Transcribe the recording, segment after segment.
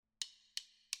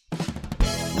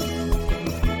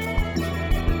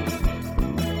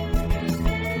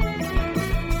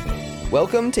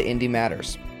Welcome to Indie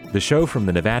Matters, the show from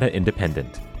the Nevada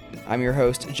Independent. I'm your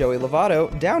host, Joey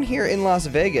Lovato, down here in Las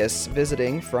Vegas,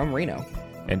 visiting from Reno.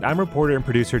 And I'm reporter and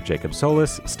producer Jacob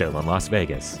Solis, still in Las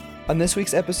Vegas. On this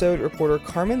week's episode, reporter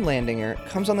Carmen Landinger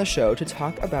comes on the show to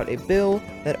talk about a bill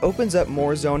that opens up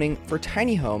more zoning for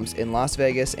tiny homes in Las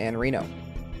Vegas and Reno.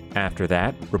 After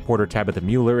that, reporter Tabitha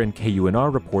Mueller and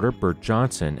KUNR reporter Bert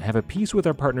Johnson have a piece with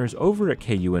our partners over at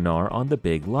KUNR on the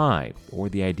big lie, or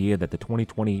the idea that the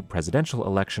 2020 presidential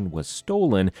election was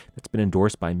stolen that's been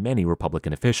endorsed by many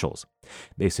Republican officials.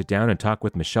 They sit down and talk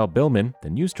with Michelle Billman, the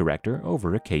news director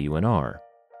over at KUNR.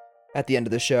 At the end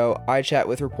of the show, I chat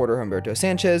with reporter Humberto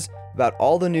Sanchez about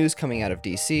all the news coming out of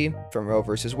D.C., from Roe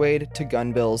v. Wade to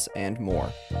gun bills and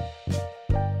more.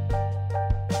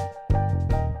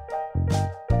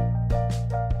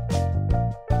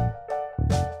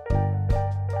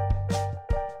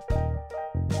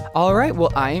 All right,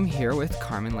 well, I am here with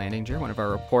Carmen Landinger, one of our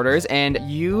reporters, and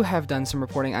you have done some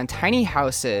reporting on tiny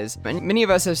houses. And many of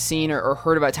us have seen or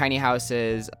heard about tiny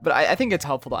houses, but I think it's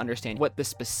helpful to understand what the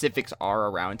specifics are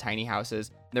around tiny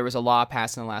houses. There was a law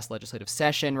passed in the last legislative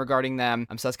session regarding them,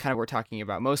 so that's kind of what we're talking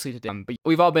about mostly today. But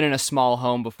we've all been in a small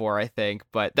home before, I think,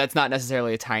 but that's not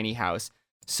necessarily a tiny house.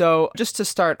 So just to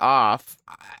start off,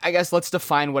 I guess let's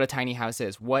define what a tiny house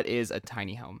is. What is a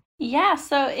tiny home? Yeah,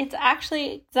 so it's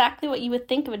actually exactly what you would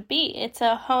think it would be. It's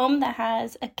a home that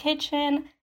has a kitchen,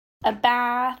 a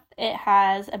bath, it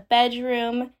has a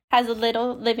bedroom, has a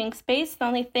little living space. The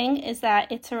only thing is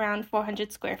that it's around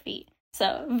 400 square feet.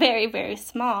 So very, very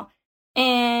small.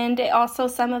 And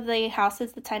some of the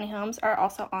houses, the tiny homes, are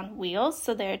also on wheels,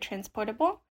 so they're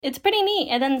transportable. It's pretty neat.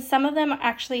 And then some of them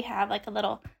actually have like a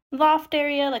little loft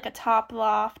area, like a top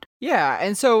loft. Yeah,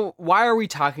 and so why are we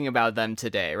talking about them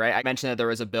today, right? I mentioned that there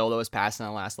was a bill that was passed in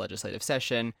the last legislative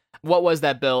session. What was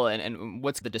that bill, and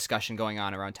what's the discussion going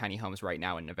on around tiny homes right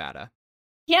now in Nevada?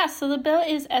 Yeah, so the bill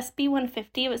is SB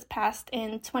 150. It was passed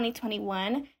in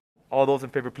 2021. All those in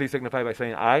favor, please signify by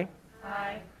saying aye.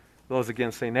 Aye. Those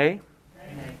against say nay.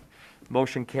 Nay.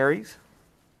 Motion carries.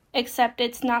 Except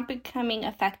it's not becoming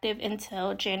effective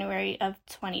until January of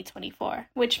 2024,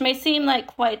 which may seem like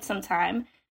quite some time,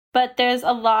 but there's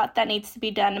a lot that needs to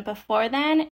be done before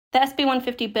then. The SB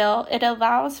 150 bill, it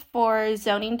allows for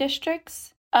zoning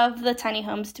districts of the tiny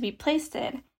homes to be placed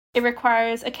in. It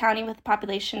requires a county with a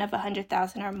population of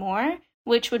 100,000 or more,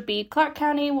 which would be Clark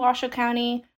County, Washoe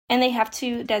County, and they have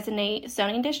to designate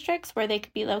zoning districts where they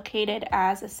could be located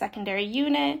as a secondary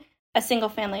unit, a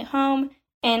single-family home,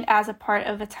 and as a part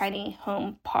of a tiny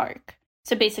home park.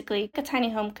 So basically, a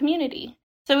tiny home community.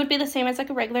 So it would be the same as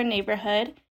like a regular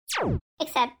neighborhood.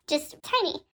 Except just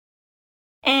tiny.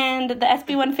 And the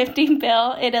SB 150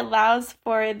 bill, it allows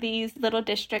for these little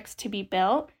districts to be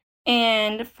built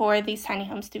and for these tiny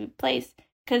homes to be placed.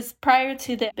 Because prior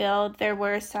to the bill, there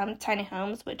were some tiny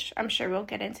homes, which I'm sure we'll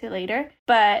get into later.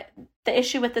 But the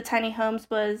issue with the tiny homes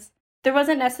was there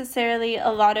wasn't necessarily a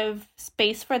lot of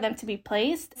space for them to be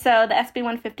placed. So the SB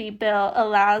 150 bill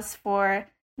allows for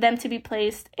them to be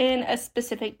placed in a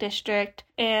specific district.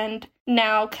 And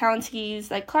now counties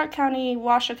like Clark County,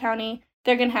 Washoe County,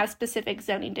 they're going to have specific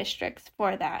zoning districts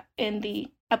for that in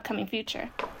the upcoming future.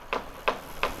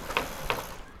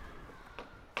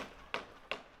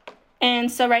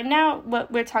 And so right now,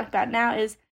 what we're talking about now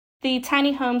is the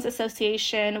Tiny Homes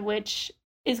Association, which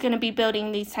is going to be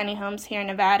building these tiny homes here in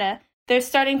Nevada. They're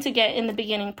starting to get in the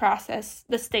beginning process,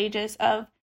 the stages of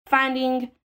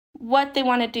finding what they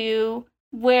want to do,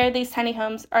 where these tiny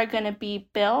homes are going to be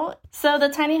built. So the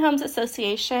Tiny Homes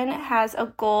Association has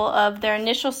a goal of their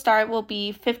initial start will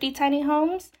be 50 tiny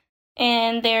homes,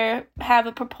 and they have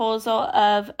a proposal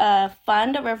of a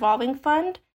fund, a revolving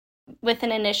fund, with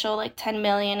an initial like $10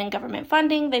 million in government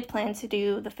funding. They plan to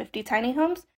do the 50 tiny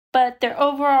homes, but their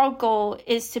overall goal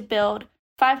is to build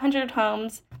 500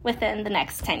 homes within the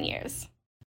next 10 years.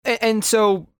 And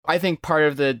so I think part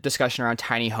of the discussion around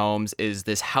tiny homes is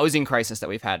this housing crisis that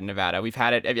we've had in Nevada.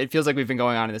 It feels like we've been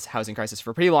going on in this housing crisis for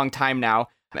a pretty long time now.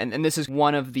 And this is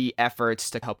one of the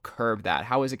efforts to help curb that.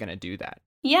 How is it going to do that?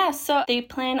 Yeah, so they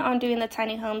plan on doing the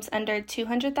tiny homes under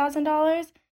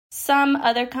 $200,000. Some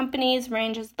other companies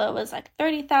range as low as like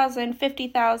 $30,000,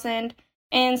 $50,000.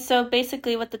 And so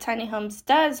basically what the tiny homes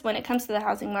does when it comes to the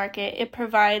housing market, it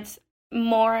provides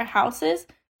more houses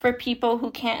for people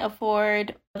who can't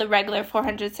afford the regular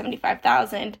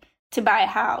 $475,000 to buy a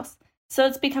house. So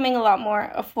it's becoming a lot more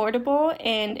affordable,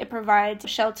 and it provides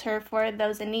shelter for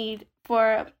those in need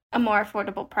for a more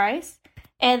affordable price.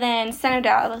 And then Senator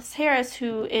Alice Harris,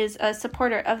 who is a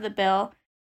supporter of the bill,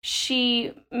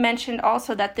 she mentioned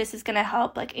also that this is going to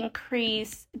help like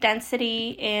increase density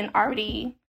in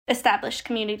already established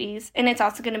communities, and it's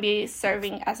also going to be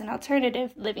serving as an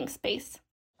alternative living space.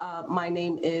 My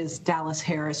name is Dallas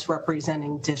Harris,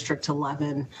 representing District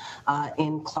 11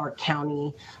 in Clark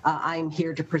County. I'm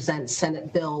here to present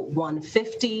Senate Bill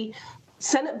 150.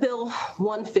 Senate Bill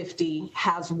 150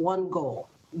 has one goal.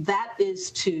 That is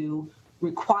to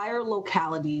require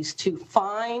localities to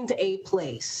find a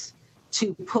place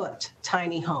to put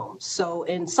tiny homes. So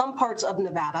in some parts of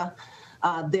Nevada,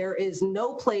 there is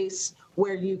no place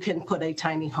where you can put a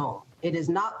tiny home. It is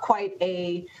not quite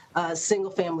a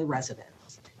single-family residence.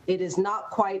 It is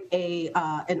not quite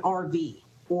an RV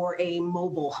or a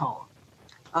mobile home.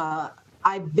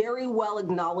 I very well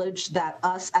acknowledge that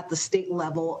us at the state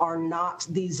level are not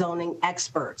the zoning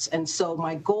experts. And so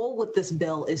my goal with this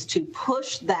bill is to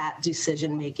push that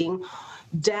decision-making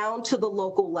down to the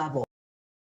local level.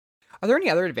 Are there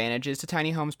any other advantages to tiny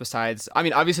homes besides, I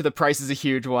mean, obviously the price is a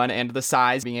huge one and the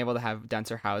size, being able to have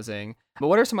denser housing, but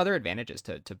what are some other advantages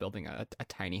to building a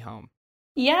tiny home?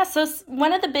 Yeah, so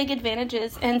one of the big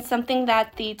advantages and something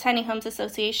that the Tiny Homes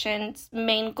Association's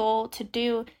main goal to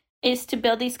do is to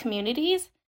build these communities.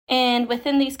 And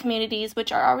within these communities,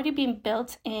 which are already being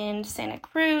built in Santa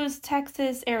Cruz,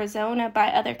 Texas, Arizona by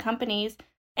other companies,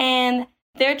 and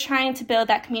they're trying to build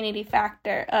that community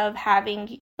factor of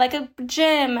having like a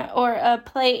gym or a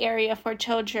play area for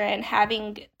children,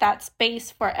 having that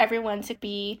space for everyone to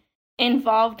be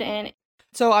involved in.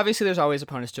 So obviously there's always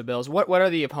opponents to bills. What are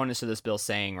the opponents to this bill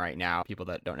saying right now, people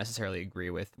that don't necessarily agree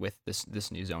with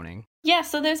this new zoning? Yeah,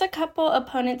 so there's a couple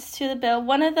opponents to the bill.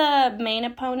 One of the main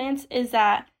opponents is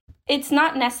that it's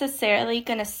not necessarily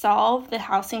going to solve the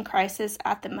housing crisis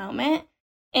at the moment.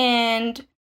 And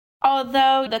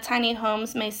although the tiny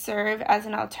homes may serve as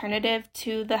an alternative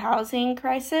to the housing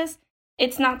crisis,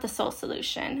 it's not the sole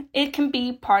solution. It can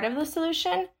be part of the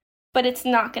solution, but it's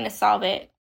not going to solve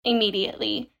it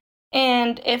immediately.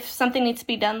 And if something needs to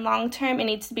be done long term, it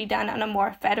needs to be done on a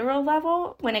more federal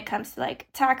level when it comes to like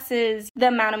taxes, the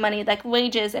amount of money, like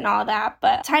wages and all that.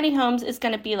 But tiny homes is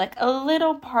going to be like a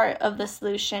little part of the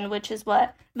solution, which is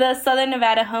what the Southern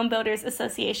Nevada Home Builders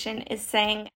Association is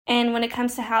saying. And when it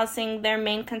comes to housing, their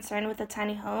main concern with the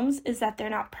tiny homes is that they're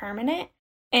not permanent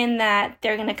and that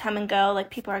they're going to come and go.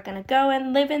 Like people are going to go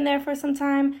and live in there for some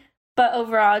time, but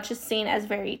overall it's just seen as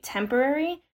very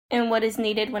temporary. And what is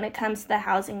needed when it comes to the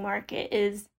housing market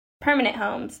is permanent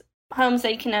homes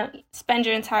that you can spend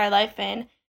your entire life in.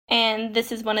 And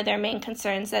this is one of their main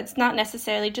concerns. That's not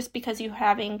necessarily just because you're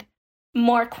having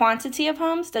more quantity of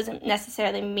homes doesn't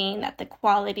necessarily mean that the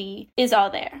quality is all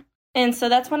there. And so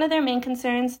that's one of their main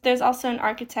concerns. There's also an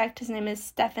architect, his name is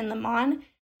Stefan Lemon.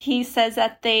 He says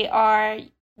that they are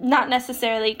not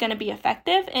necessarily going to be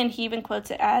effective, and he even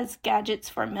quotes it as gadgets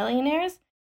for millionaires,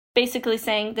 basically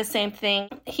saying the same thing.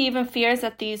 He even fears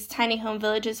that these tiny home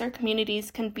villages or communities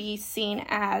can be seen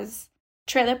as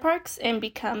trailer parks and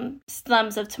become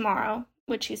slums of tomorrow,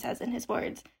 which he says in his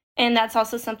words. And that's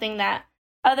also something that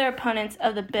other opponents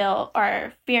of the bill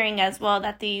are fearing as well,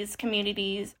 that these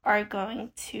communities are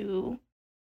going to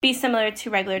be similar to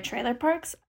regular trailer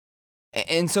parks.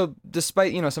 And so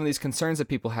despite, some of these concerns that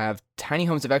people have, tiny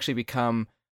homes have actually become,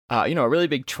 a really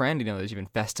big trend. There's even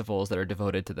festivals that are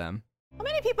devoted to them. Well,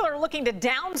 many people are looking to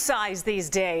downsize these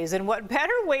days, and what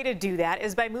better way to do that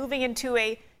is by moving into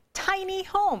a tiny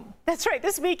home. That's right.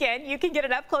 This weekend, you can get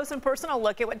an up-close and personal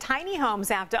look at what tiny homes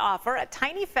have to offer at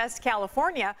Tiny Fest,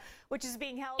 California, which is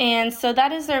being held. And so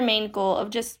that is their main goal of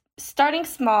just starting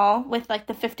small with like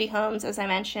the 50 homes, as I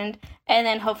mentioned, and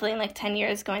then hopefully in like 10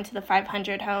 years going to the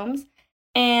 500 homes.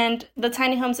 And the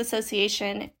Tiny Homes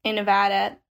Association in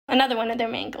Nevada, another one of their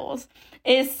main goals,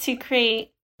 is to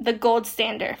create the gold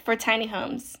standard for tiny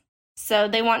homes. So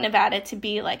they want Nevada to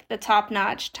be like the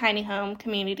top-notch tiny home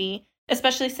community,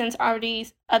 especially since already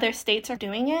other states are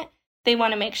doing it. They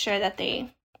want to make sure that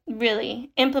they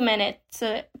really implement it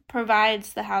so it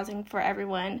provides the housing for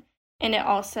everyone, and it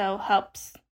also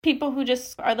helps people who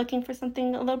just are looking for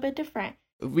something a little bit different.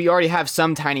 We already have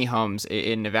some tiny homes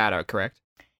in Nevada, correct?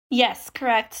 Yes,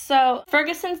 correct. So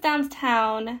Ferguson's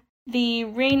downtown, the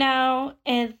Reno,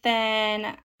 and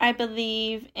then I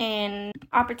believe in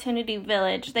Opportunity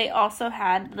Village, they also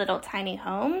had little tiny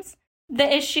homes.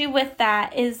 The issue with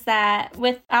that is that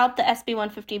without the SB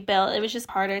 150 bill, it was just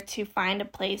harder to find a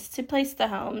place to place the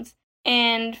homes.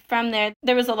 And from there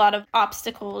was a lot of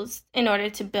obstacles in order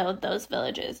to build those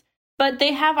villages. But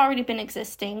they have already been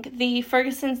existing. The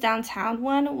Ferguson's downtown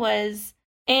one was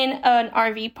in an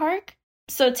RV park,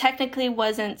 so technically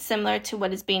wasn't similar to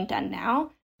what is being done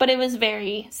now. But it was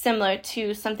very similar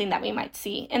to something that we might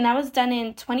see. And that was done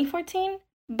in 2014,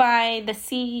 by the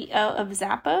CEO of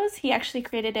Zappos. He actually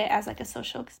created it as like a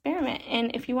social experiment.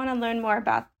 And if you want to learn more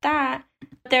about that,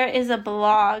 there is a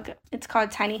blog. It's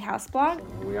called Tiny House Blog.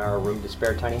 We are a room to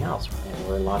spare tiny house, and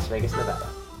we're in Las Vegas, Nevada.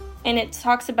 And it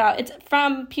talks about, it's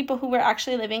from people who were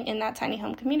actually living in that tiny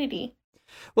home community.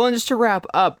 Well, and just to wrap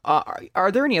up,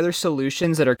 are there any other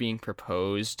solutions that are being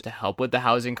proposed to help with the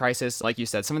housing crisis? Like you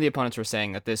said, some of the opponents were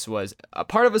saying that this was a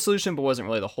part of a solution, but wasn't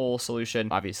really the whole solution.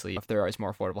 Obviously, if there is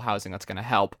more affordable housing, that's going to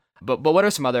help. But what are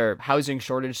some other housing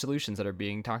shortage solutions that are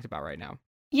being talked about right now?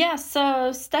 Yeah,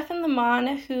 so Stefan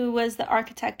Lamon, who was the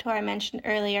architect who I mentioned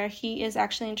earlier, he is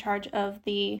actually in charge of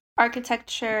the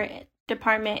architecture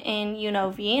department in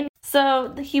UNLV.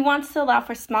 So he wants to allow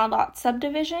for small lot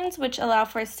subdivisions, which allow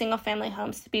for single-family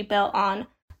homes to be built on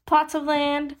plots of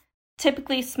land,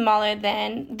 typically smaller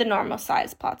than the normal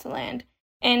size plots of land.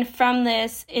 And from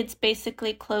this, it's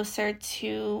basically closer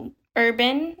to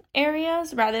urban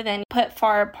areas rather than put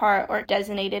far apart or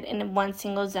designated in one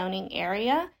single zoning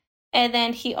area. And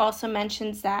then he also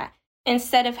mentions that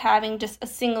instead of having just a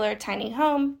singular tiny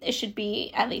home, it should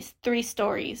be at least 3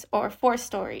 stories or 4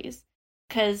 stories,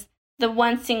 because the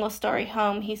one single story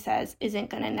home, he says,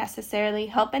 isn't going to necessarily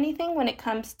help anything when it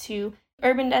comes to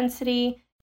urban density.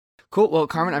 Cool. Well,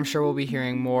 Carmen, I'm sure we'll be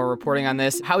hearing more reporting on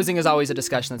this. Housing is always a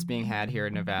discussion that's being had here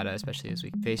in Nevada, especially as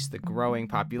we face the growing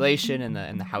population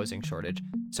and the housing shortage.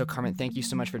 So, Carmen, thank you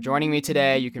so much for joining me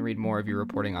today. You can read more of your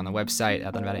reporting on the website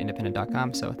at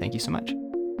thenevadaindependent.com. So thank you so much.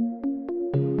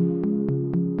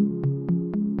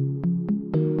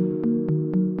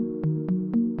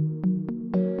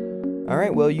 All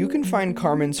right, well, you can find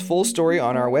Carmen's full story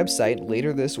on our website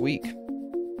later this week.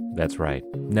 That's right.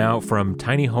 Now, from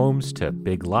tiny homes to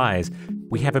big lies,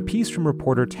 we have a piece from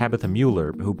reporter Tabitha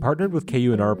Mueller, who partnered with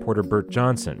KUNR reporter Bert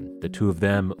Johnson. The two of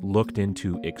them looked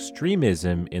into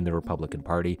extremism in the Republican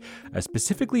Party,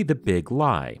 specifically the big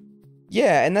lie.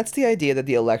 Yeah, and that's the idea that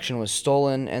the election was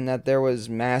stolen and that there was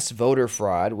mass voter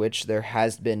fraud, which there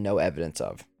has been no evidence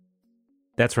of.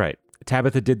 That's right.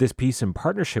 Tabitha did this piece in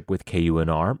partnership with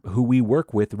KUNR, who we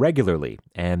work with regularly,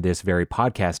 and this very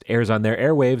podcast airs on their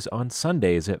airwaves on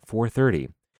Sundays at 4:30.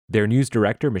 Their news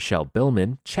director, Michelle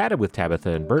Billman, chatted with Tabitha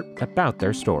and Bert about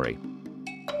their story.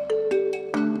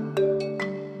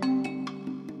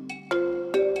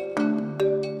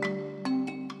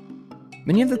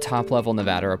 Many of the top-level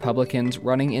Nevada Republicans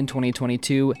running in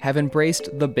 2022 have embraced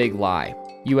the big lie.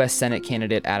 U.S. Senate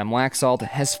candidate Adam Laxalt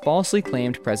has falsely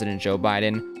claimed President Joe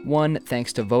Biden won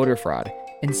thanks to voter fraud,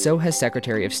 and so has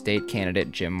Secretary of State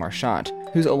candidate Jim Marchant,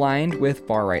 who's aligned with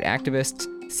far-right activists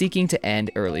seeking to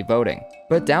end early voting.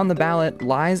 But down the ballot,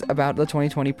 lies about the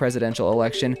 2020 presidential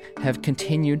election have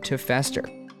continued to fester.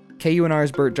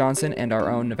 KUNR's Bert Johnson and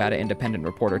our own Nevada Independent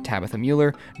reporter Tabitha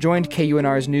Mueller joined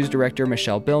KUNR's news director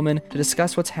Michelle Billman to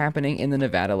discuss what's happening in the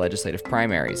Nevada legislative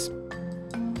primaries.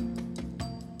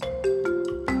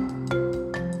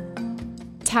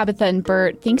 Tabitha and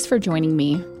Bert, thanks for joining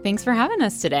me. Thanks for having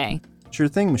us today. Sure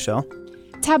thing, Michelle.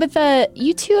 Tabitha,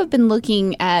 you two have been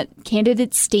looking at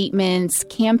candidate statements,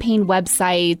 campaign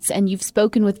websites, and you've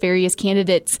spoken with various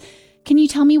candidates. Can you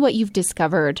tell me what you've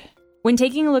discovered? When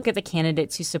taking a look at the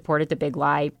candidates who supported the big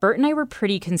lie, Bert and I were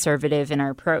pretty conservative in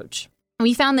our approach.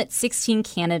 We found that 16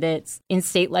 candidates in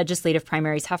state legislative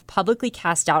primaries have publicly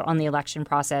cast doubt on the election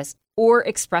process or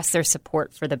expressed their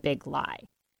support for the big lie.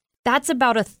 That's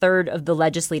about a third of the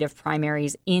legislative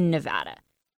primaries in Nevada.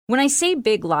 When I say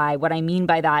big lie, what I mean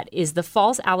by that is the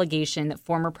false allegation that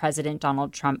former President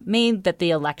Donald Trump made that the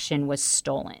election was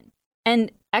stolen.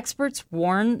 And experts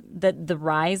warn that the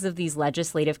rise of these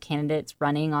legislative candidates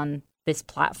running on this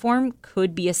platform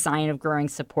could be a sign of growing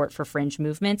support for fringe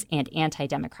movements and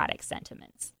anti-democratic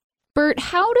sentiments. Bert,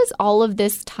 how does all of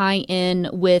this tie in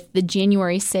with the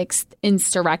January 6th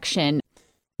insurrection?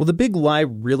 Well, the big lie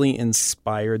really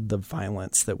inspired the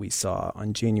violence that we saw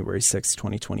on January 6,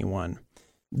 2021.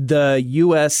 The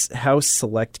U.S. House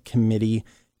Select Committee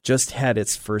just had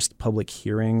its first public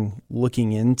hearing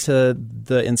looking into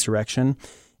the insurrection.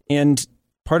 And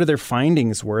part of their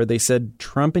findings were they said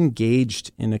Trump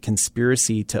engaged in a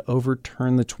conspiracy to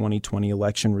overturn the 2020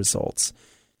 election results.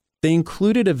 They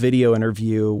included a video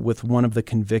interview with one of the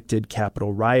convicted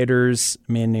Capitol rioters,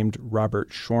 a man named Robert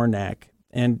Shornack.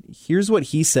 And here's what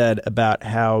he said about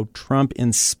how Trump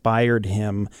inspired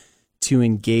him to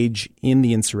engage in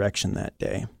the insurrection that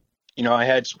day. You know, I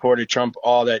had supported Trump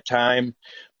all that time.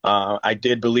 I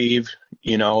did believe,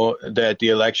 that the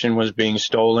election was being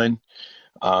stolen.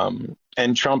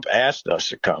 And Trump asked us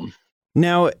to come.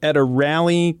 Now, at a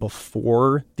rally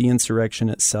before the insurrection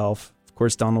itself, of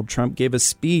course, Donald Trump gave a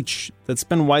speech that's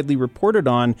been widely reported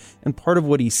on. And part of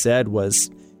what he said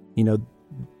was,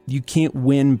 You can't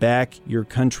win back your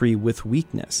country with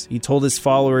weakness. He told his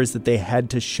followers that they had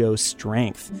to show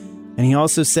strength. And he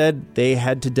also said they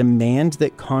had to demand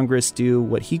that Congress do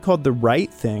what he called the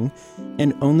right thing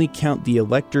and only count the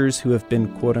electors who have been,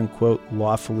 quote unquote,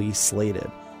 lawfully slated.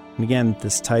 And again,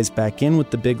 this ties back in with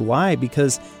the big lie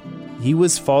because he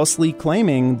was falsely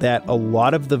claiming that a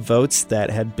lot of the votes that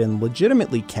had been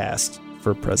legitimately cast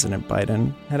for President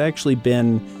Biden had actually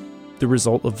been the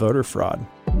result of voter fraud.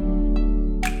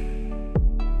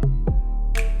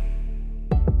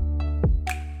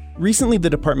 Recently, the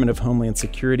Department of Homeland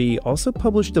Security also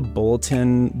published a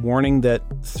bulletin warning that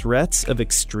threats of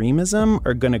extremism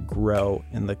are going to grow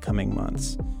in the coming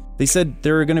months. They said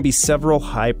there are going to be several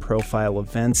high-profile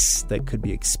events that could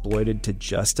be exploited to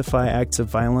justify acts of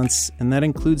violence, and that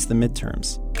includes the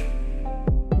midterms.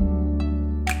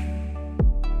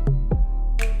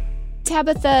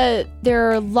 Tabitha, there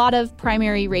are a lot of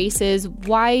primary races.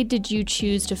 Why did you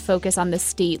choose to focus on the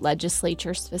state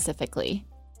legislature specifically?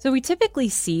 So we typically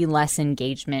see less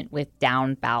engagement with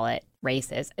down ballot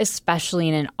races, especially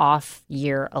in an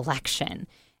off-year election.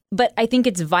 But I think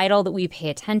it's vital that we pay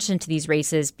attention to these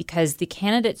races because the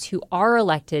candidates who are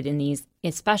elected in these,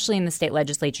 especially in the state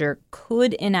legislature,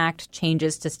 could enact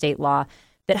changes to state law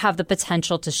that have the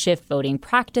potential to shift voting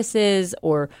practices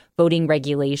or voting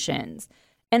regulations.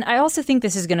 And I also think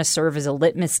this is going to serve as a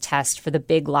litmus test for the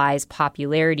big lie's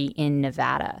popularity in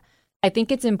Nevada. I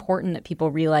think it's important that people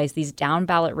realize these down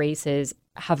ballot races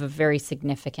have a very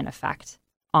significant effect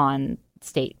on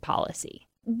state policy.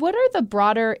 What are the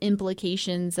broader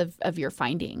implications of your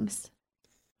findings?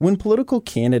 When political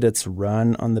candidates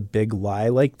run on the big lie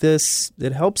like this,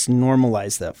 it helps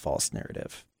normalize that false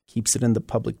narrative, keeps it in the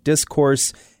public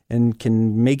discourse, and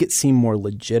can make it seem more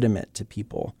legitimate to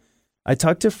people. I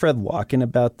talked to Fred Locken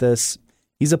about this.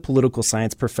 He's a political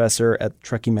science professor at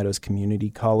Truckee Meadows Community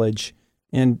College.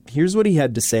 And here's what he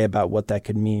had to say about what that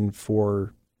could mean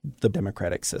for the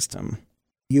democratic system.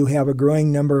 You have a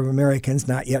growing number of Americans,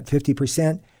 not yet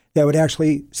 50%, that would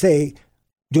actually say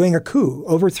doing a coup,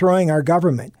 overthrowing our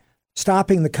government,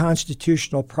 stopping the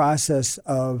constitutional process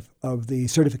of the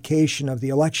certification of the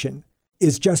election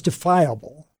is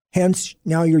justifiable. Hence,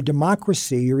 now your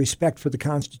democracy, your respect for the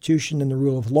Constitution and the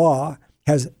rule of law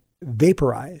has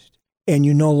vaporized, and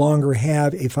you no longer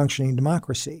have a functioning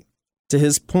democracy. To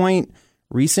his point,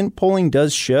 recent polling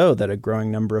does show that a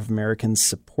growing number of Americans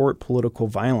support political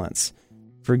violence.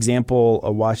 For example,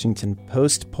 a Washington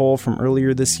Post poll from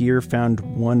earlier this year found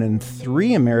 1 in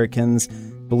 3 Americans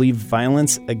believe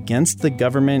violence against the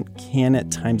government can at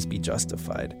times be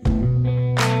justified.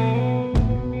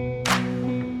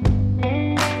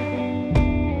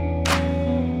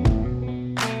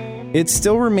 It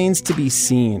still remains to be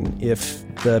seen if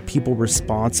the people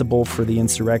responsible for the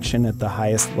insurrection at the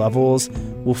highest levels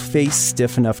will face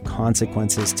stiff enough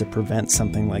consequences to prevent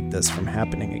something like this from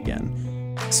happening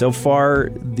again. So far,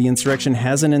 the insurrection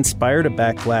hasn't inspired a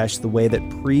backlash the way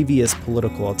that previous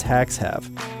political attacks have.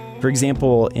 For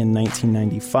example, in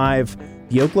 1995,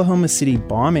 the Oklahoma City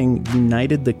bombing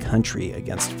united the country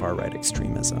against far-right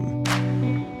extremism.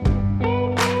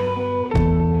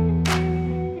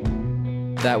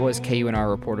 That was KUNR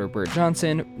reporter Bert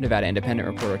Johnson, Nevada Independent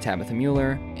reporter Tabitha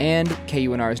Mueller, and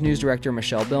KUNR's news director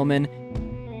Michelle Billman.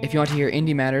 If you want to hear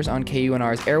Indie Matters on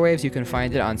KUNR's airwaves, you can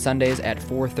find it on Sundays at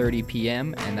 4:30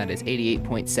 p.m., and that is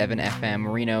 88.7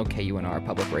 FM Reno, KUNR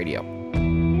Public Radio.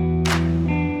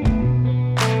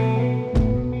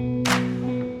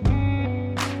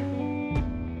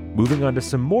 Moving on to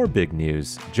some more big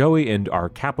news, Joey and our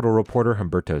Capitol reporter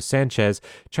Humberto Sanchez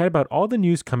chat about all the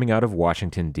news coming out of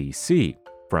Washington, D.C.,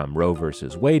 from Roe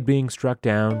versus Wade being struck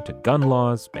down to gun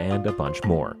laws and a bunch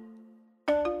more.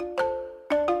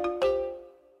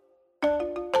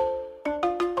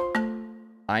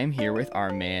 I'm here with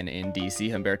our man in D.C.,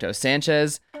 Humberto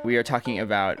Sanchez. We are talking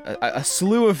about a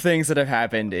slew of things that have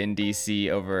happened in D.C.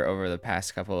 over the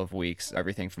past couple of weeks.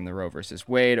 Everything from the Roe versus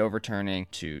Wade overturning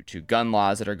to gun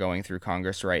laws that are going through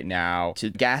Congress right now, to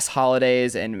gas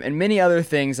holidays and many other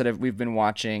things that we've been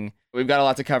watching. We've got a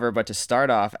lot to cover, but to start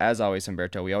off, as always,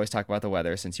 Humberto, we always talk about the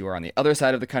weather since you are on the other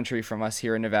side of the country from us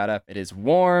here in Nevada. It is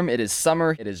warm, it is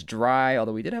summer, it is dry,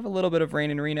 although we did have a little bit of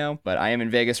rain in Reno, but I am in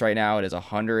Vegas right now. It is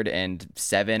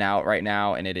 107 out right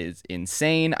now, and it is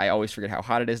insane. I always forget how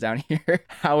hot it is down here.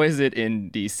 How is it in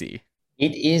DC?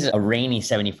 It is a rainy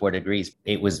 74 degrees.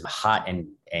 It was hot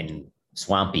and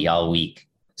swampy all week.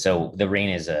 So the rain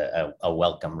is a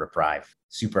welcome reprieve.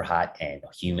 Super hot and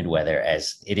humid weather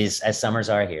as summers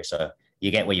are here. So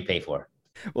you get what you pay for.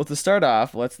 Well, to start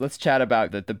off, let's chat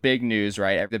about the big news,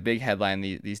 right? The big headline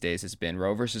these days has been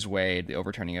Roe versus Wade, the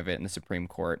overturning of it in the Supreme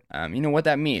Court. You know what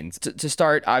that means. To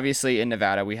start, obviously in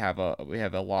Nevada we have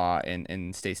a law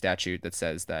in state statute that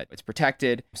says that it's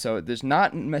protected. So there's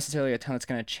not necessarily a ton that's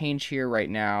going to change here right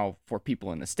now for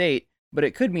people in the state, but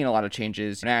it could mean a lot of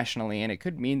changes nationally, and it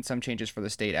could mean some changes for the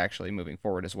state actually moving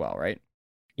forward as well, right?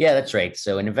 Yeah, that's right.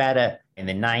 So in Nevada in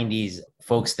the 90s,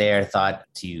 folks there thought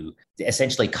to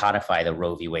essentially codify the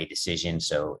Roe v. Wade decision.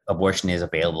 So abortion is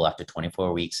available after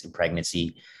 24 weeks in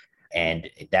pregnancy. And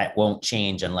that won't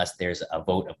change unless there's a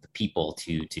vote of the people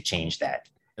to change that.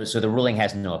 So the ruling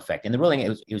has no effect. And the ruling,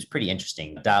 it was pretty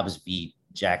interesting. Dobbs v.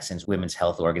 Jackson's Women's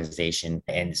Health Organization.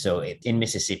 And so in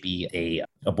Mississippi, a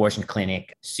abortion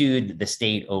clinic sued the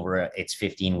state over its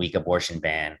 15-week abortion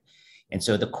ban. And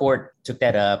so the court took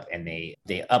that up and they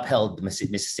upheld the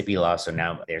Mississippi law. So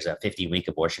now there's a 15-week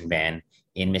abortion ban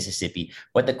in Mississippi.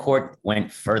 But the court went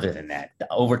further than that,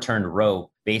 overturned Roe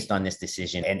based on this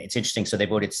decision. And it's interesting. So they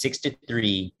voted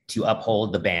 6-3 to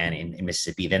uphold the ban in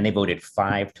Mississippi. Then they voted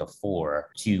 5-4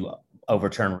 to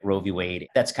overturn Roe v. Wade.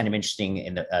 That's kind of interesting.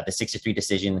 In the 6-3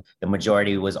 decision, the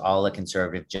majority was all the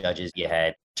conservative judges. You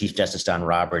had Chief Justice John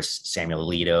Roberts, Samuel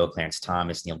Alito, Clarence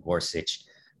Thomas, Neil Gorsuch,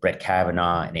 Brett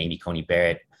Kavanaugh, and Amy Coney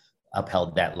Barrett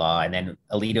upheld that law. And then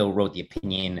Alito wrote the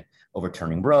opinion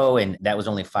overturning Roe, and that was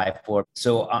only 5-4.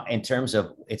 So in terms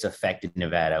of its effect in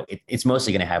Nevada, it's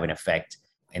mostly going to have an effect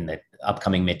in the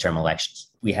upcoming midterm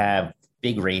elections. We have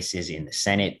big races in the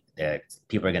Senate.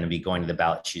 People are going to be going to the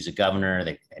ballot to choose a governor,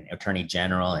 an attorney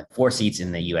general, and 4 seats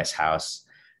in the U.S. House.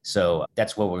 So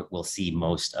that's where we'll see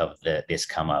most of this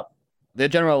come up. The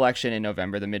general election in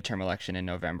November, the midterm election in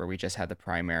November, we just had the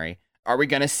primary. Are we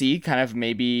going to see kind of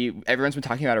maybe everyone's been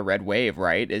talking about a red wave,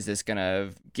 right? Is this going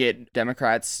to get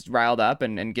Democrats riled up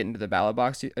and get into the ballot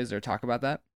box? Is there talk about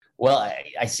that? Well,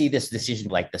 I see this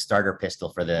decision like the starter pistol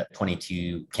for the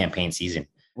 22 campaign season.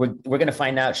 We're going to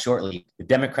find out shortly. The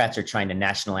Democrats are trying to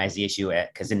nationalize the issue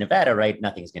because in Nevada, right,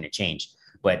 nothing's going to change.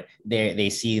 But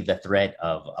they see the threat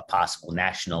of a possible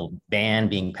national ban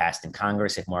being passed in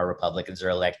Congress if more Republicans are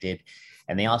elected.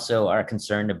 And they also are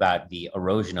concerned about the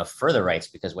erosion of further rights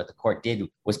because what the court did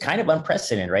was kind of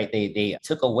unprecedented, right? They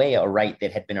took away a right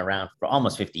that had been around for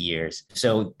almost 50 years.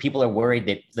 So people are worried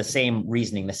that the same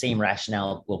reasoning, the same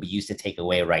rationale will be used to take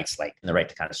away rights like the right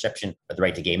to contraception or the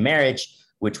right to gay marriage,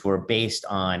 which were based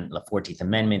on the 14th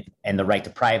Amendment and the right to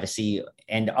privacy.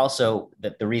 And also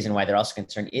the reason why they're also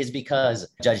concerned is because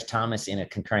Judge Thomas, in a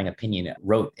concurring opinion,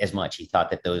 wrote as much. He thought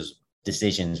that those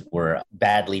decisions were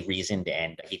badly reasoned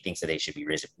and he thinks that they should be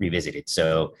revisited.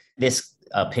 So this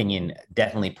opinion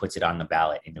definitely puts it on the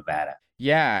ballot in Nevada.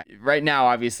 Yeah, right now,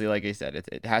 obviously, like I said,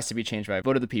 it has to be changed by a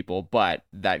vote of the people, but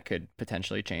that could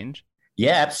potentially change.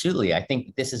 Yeah, absolutely. I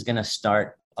think this is going to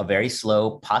start a very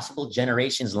slow, possible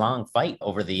generations-long fight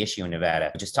over the issue in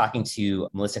Nevada. Just talking to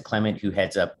Melissa Clement, who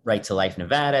heads up Right to Life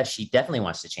Nevada, she definitely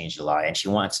wants to change the law, and she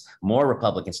wants more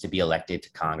Republicans to be elected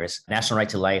to Congress. National Right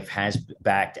to Life has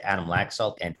backed Adam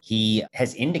Laxalt, and he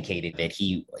has indicated that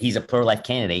he's a pro-life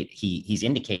candidate. He's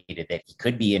indicated that he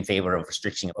could be in favor of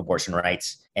restricting abortion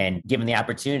rights. And given the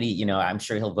opportunity, I'm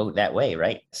sure he'll vote that way,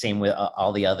 right? Same with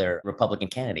all the other Republican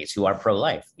candidates who are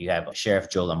pro-life. You have Sheriff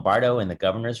Joe Lombardo in the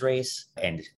governor's race,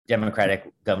 and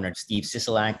Democratic Governor Steve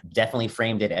Sisolak definitely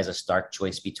framed it as a stark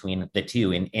choice between the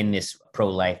two in this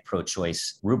pro-life,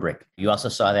 pro-choice rubric. You also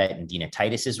saw that in Dina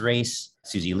Titus's race,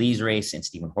 Susie Lee's race, and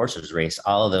Stephen Horser's race.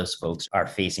 All of those folks are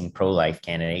facing pro-life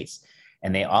candidates,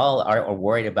 and they all are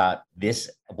worried about this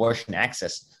abortion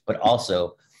access, but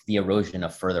also the erosion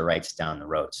of further rights down the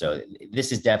road. So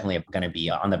this is definitely going to be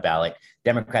on the ballot.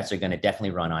 Democrats are going to definitely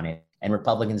run on it. And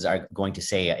Republicans are going to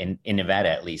say, in Nevada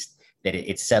at least, that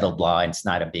it's settled law and it's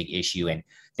not a big issue. And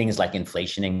things like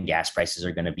inflation and gas prices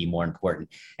are going to be more important.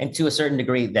 And to a certain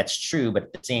degree, that's true. But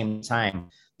at the same time,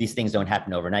 these things don't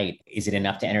happen overnight. Is it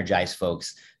enough to energize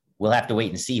folks? We'll have to wait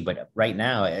and see. But right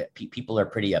now, people are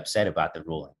pretty upset about the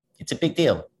ruling. It's a big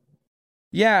deal.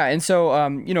 Yeah, and so,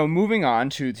 moving on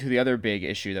to the other big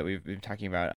issue that we've been talking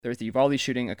about, there was the Uvalde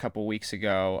shooting a couple weeks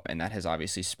ago, and that has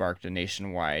obviously sparked a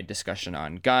nationwide discussion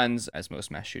on guns, as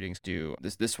most mass shootings do.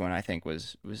 This one, I think,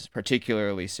 was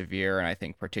particularly severe, and I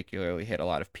think particularly hit a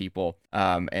lot of people.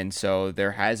 And so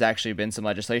there has actually been some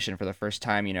legislation for the first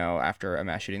time, after a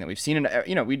mass shooting that we've seen.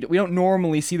 And, we don't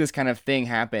normally see this kind of thing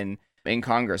happen in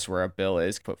Congress where a bill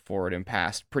is put forward and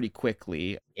passed pretty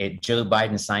quickly. Joe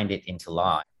Biden signed it into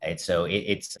law. And so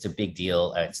it's a big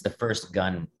deal. It's the first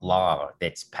gun law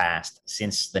that's passed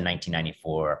since the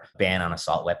 1994 ban on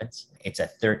assault weapons. It's a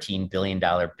 $13 billion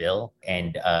bill.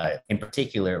 And in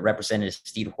particular, Representative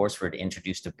Steve Horsford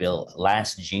introduced a bill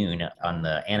last June on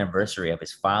the anniversary of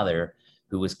his father,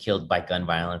 who was killed by gun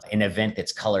violence, an event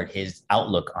that's colored his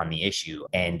outlook on the issue.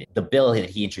 And the bill that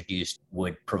he introduced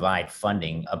would provide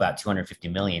funding, about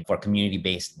 $250 million, for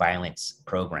community-based violence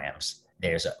programs.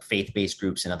 There's faith-based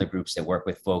groups and other groups that work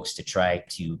with folks to try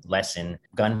to lessen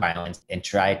gun violence and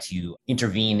try to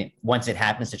intervene once it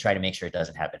happens to try to make sure it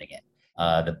doesn't happen again.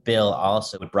 The bill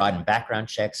also would broaden background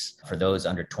checks for those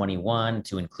under 21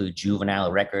 to include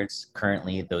juvenile records.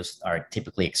 Currently, those are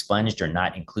typically expunged or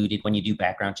not included when you do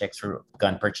background checks for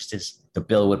gun purchases. The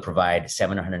bill would provide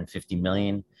 $750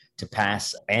 million to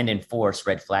pass and enforce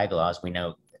red flag laws. We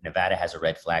know Nevada has a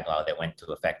red flag law that went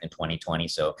into effect in 2020,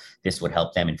 so this would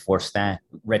help them enforce that.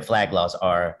 Red flag laws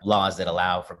are laws that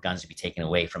allow for guns to be taken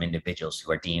away from individuals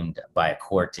who are deemed by a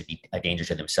court to be a danger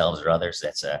to themselves or others.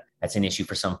 That's an issue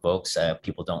for some folks.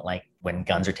 People don't like when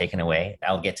guns are taken away.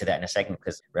 I'll get to that in a second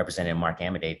because Representative Mark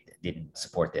Amodei didn't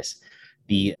support this.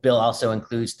 The bill also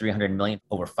includes $300 million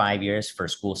over 5 years for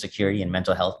school security and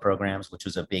mental health programs, which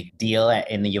was a big deal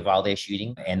in the Uvalde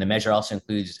shooting. And the measure also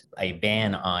includes a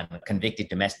ban on convicted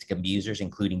domestic abusers,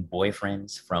 including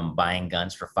boyfriends, from buying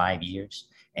guns for 5 years.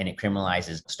 And it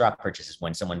criminalizes stock purchases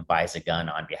when someone buys a gun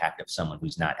on behalf of someone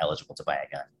who's not eligible to buy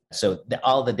a gun. So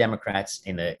all the Democrats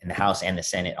in the House and the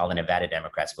Senate, all the Nevada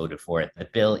Democrats voted for it. The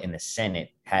bill in the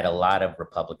Senate had a lot of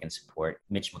Republican support.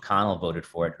 Mitch McConnell voted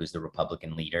for it, who's the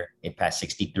Republican leader. It passed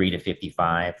 63 to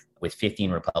 55 with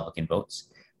 15 Republican votes.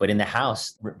 But in the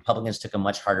House, Republicans took a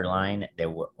much harder line. There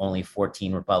were only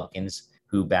 14 Republicans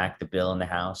who backed the bill in the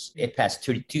House. It passed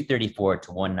 234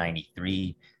 to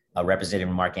 193.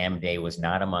 Representative Mark Amodei was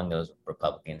not among those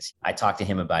Republicans. I talked to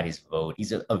him about his vote.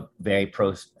 He's a very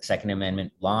pro-Second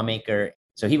Amendment lawmaker.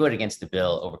 So he voted against the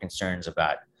bill over concerns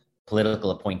about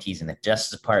political appointees in the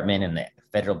Justice Department and the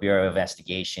Federal Bureau of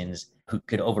Investigations who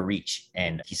could overreach.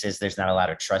 And he says there's not a lot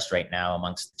of trust right now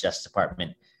amongst the Justice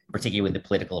Department, particularly with the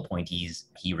political appointees.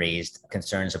 He raised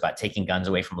concerns about taking guns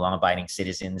away from law-abiding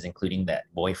citizens, including that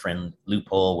boyfriend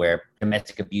loophole where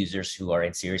domestic abusers who are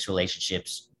in serious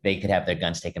relationships, they could have their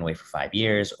guns taken away for 5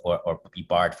 years or be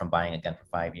barred from buying a gun for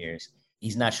 5 years.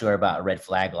 He's not sure about red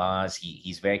flag laws.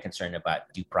 He's very concerned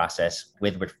about due process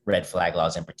with red flag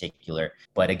laws in particular.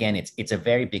 But again, it's a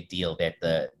very big deal that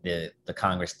the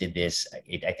Congress did this.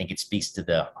 I think it speaks to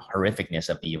the horrificness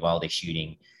of the Uvalde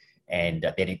shooting and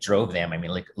that it drove them. I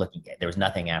mean, looking at, there was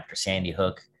nothing after Sandy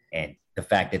Hook, and the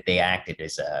fact that they acted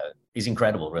is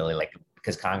incredible, really.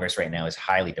 Because Congress right now is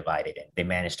highly divided, and they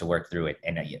managed to work through it.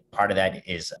 And part of that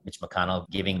is Mitch McConnell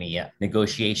giving the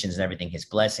negotiations and everything his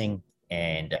blessing.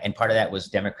 And part of that was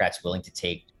Democrats willing to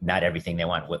take not everything they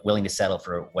want, willing to settle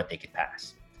for what they could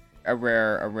pass. A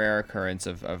rare occurrence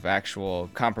of actual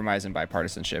compromise and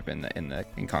bipartisanship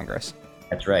in Congress.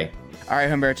 That's right. All right,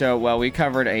 Humberto. Well, we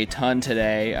covered a ton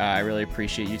today. I really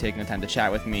appreciate you taking the time to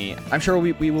chat with me. I'm sure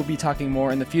we will be talking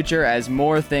more in the future as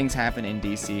more things happen in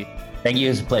D.C. Thank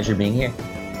you. It's a pleasure being here.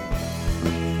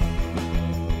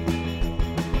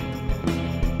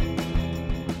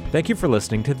 Thank you for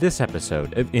listening to this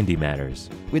episode of Indie Matters.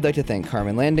 We'd like to thank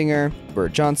Carmen Landinger,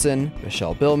 Bert Johnson,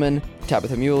 Michelle Billman,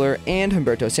 Tabitha Mueller, and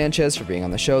Humberto Sanchez for being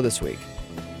on the show this week.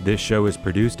 This show is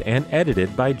produced and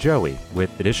edited by Joey,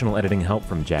 with additional editing help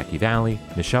from Jackie Valley,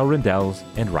 Michelle Rindels,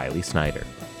 and Riley Snyder.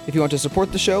 If you want to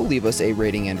support the show, leave us a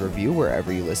rating and review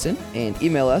wherever you listen, and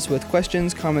email us with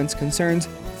questions, comments, concerns,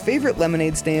 favorite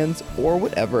lemonade stands, or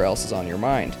whatever else is on your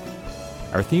mind.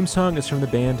 Our theme song is from the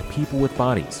band People with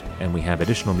Bodies, and we have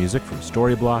additional music from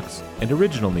Storyblocks and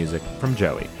original music from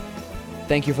Joey.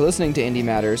 Thank you for listening to Indie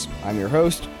Matters. I'm your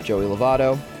host, Joey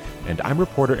Lovato. And I'm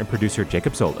reporter and producer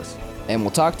Jacob Solis. And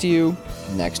we'll talk to you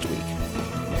next week.